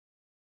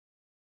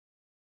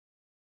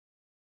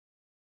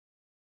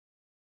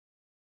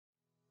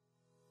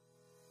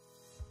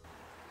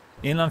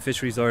Inland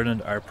Fisheries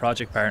Ireland are a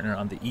project partner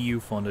on the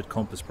EU-funded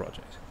Compass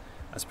project.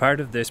 As part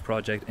of this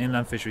project,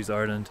 Inland Fisheries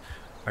Ireland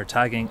are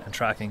tagging and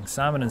tracking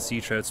salmon and sea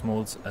trout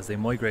smolts as they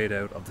migrate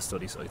out of the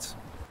study sites.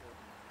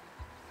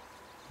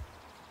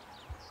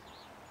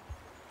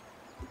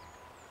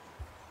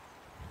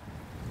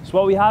 So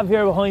what we have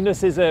here behind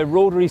us is a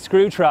rotary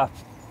screw trap.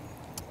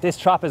 This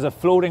trap is a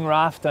floating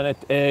raft, and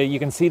you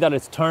can see that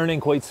it's turning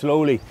quite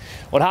slowly.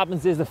 What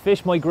happens is the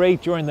fish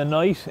migrate during the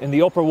night in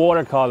the upper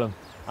water column,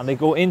 and they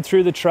go in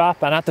through the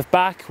trap, and at the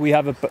back we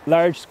have a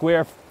large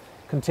square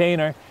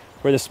container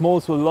where the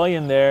smolts will lie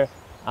in there,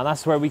 and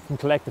that's where we can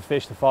collect the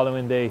fish the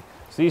following day.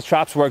 So these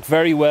traps work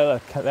very well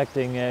at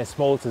collecting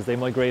smolts as they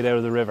migrate out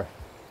of the river.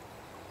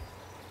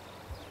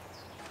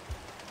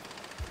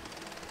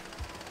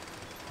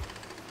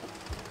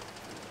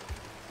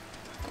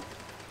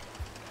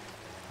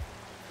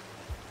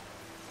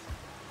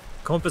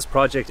 Compass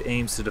project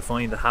aims to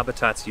define the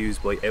habitats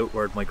used by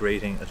outward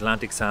migrating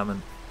Atlantic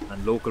salmon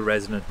and local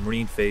resident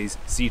marine phase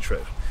sea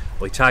trout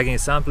by tagging a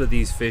sample of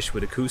these fish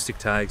with acoustic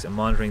tags and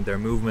monitoring their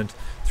movement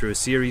through a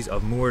series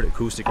of moored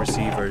acoustic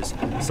receivers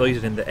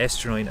sited in the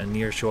estuarine and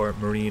nearshore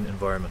marine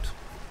environment.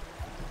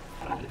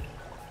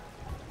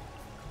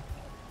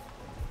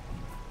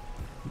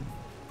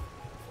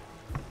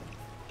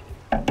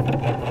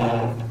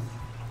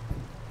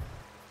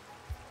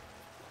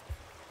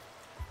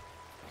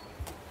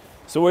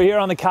 So we're here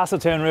on the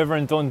Castletown River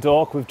in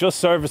Dundalk. We've just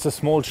serviced a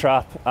small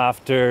trap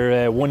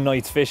after one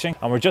night's fishing,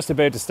 and we're just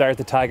about to start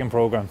the tagging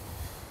programme.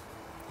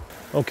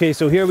 Okay,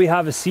 so here we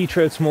have a sea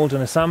trout smolt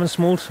and a salmon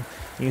smolt.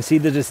 You can see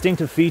the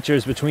distinctive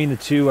features between the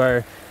two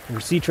are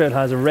the sea trout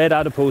has a red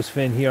adipose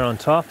fin here on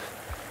top,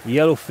 a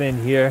yellow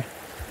fin here,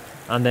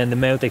 and then the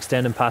mouth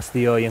extending past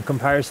the eye, in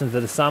comparison to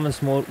the salmon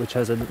smolt, which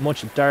has a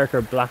much darker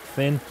black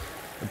fin,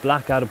 a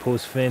black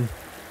adipose fin,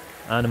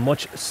 and a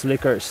much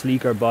slicker,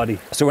 sleeker body.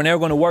 So we're now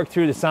going to work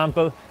through the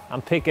sample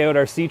and pick out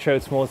our sea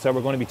trout smolts that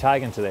we're going to be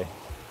tagging today.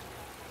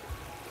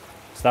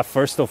 So that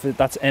first stuff,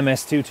 that's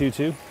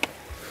MS222.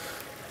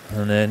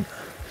 And then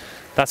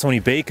that's only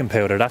baking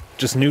powder, that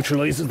just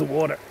neutralises the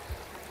water.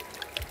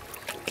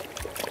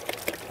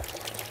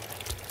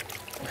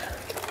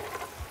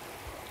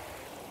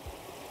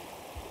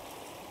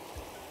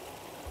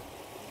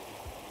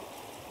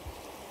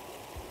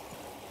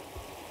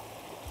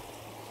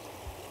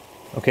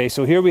 Okay,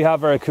 so here we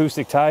have our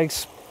acoustic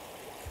tags.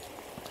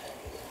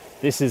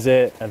 This is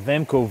a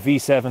Vemco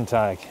V7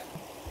 tag.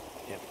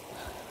 Yep.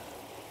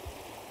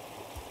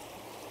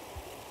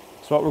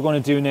 So what we're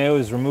going to do now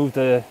is remove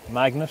the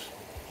magnet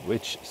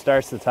which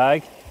starts the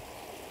tag,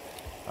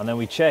 and then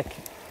we check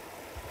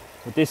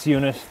with this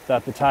unit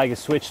that the tag is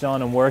switched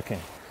on and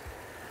working.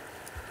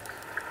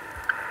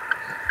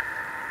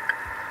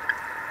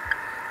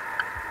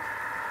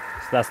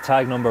 So that's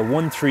tag number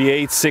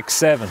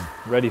 13867,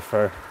 ready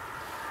for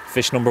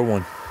fish number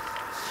one.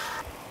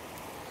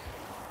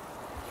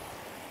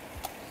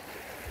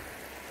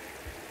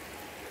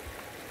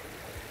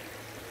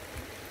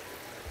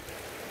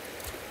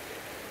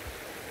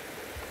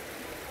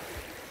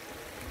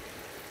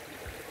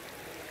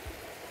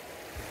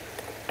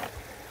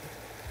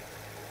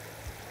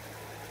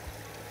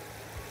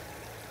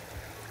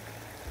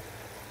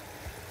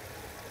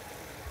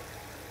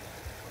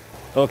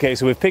 Okay,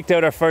 so we've picked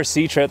out our first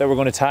sea trout that we're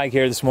going to tag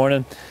here this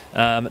morning.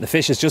 The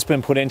fish has just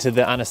been put into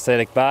the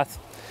anaesthetic bath,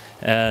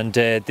 and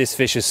this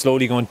fish is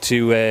slowly going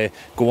to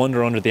go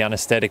under the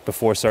anaesthetic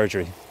before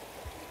surgery.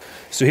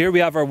 So here we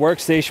have our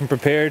workstation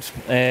prepared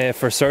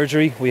for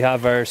surgery. We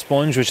have our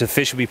sponge which the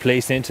fish will be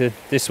placed into.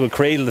 This will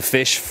cradle the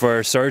fish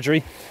for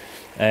surgery.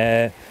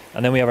 And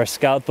then we have our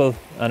scalpel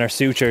and our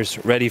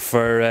sutures ready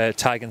for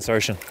tag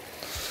insertion.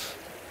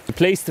 We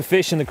place the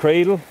fish in the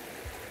cradle,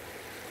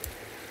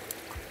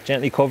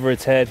 gently cover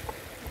its head.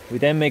 We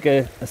then make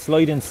a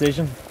slight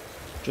incision,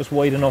 just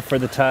wide enough for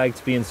the tag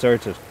to be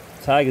inserted.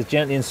 The tag is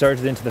gently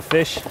inserted into the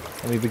fish,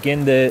 and we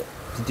begin to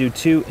do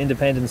 2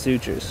 independent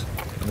sutures.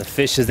 And the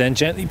fish is then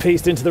gently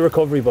placed into the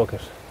recovery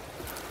bucket.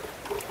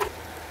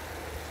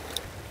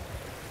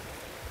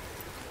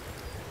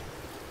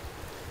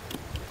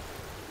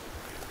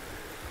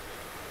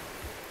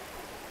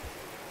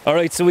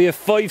 Alright, so we have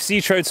 5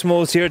 sea trout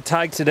smolts here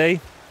tagged today,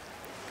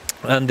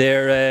 and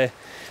they're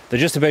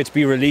just about to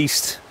be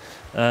released,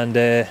 and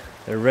they're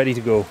ready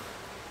to go.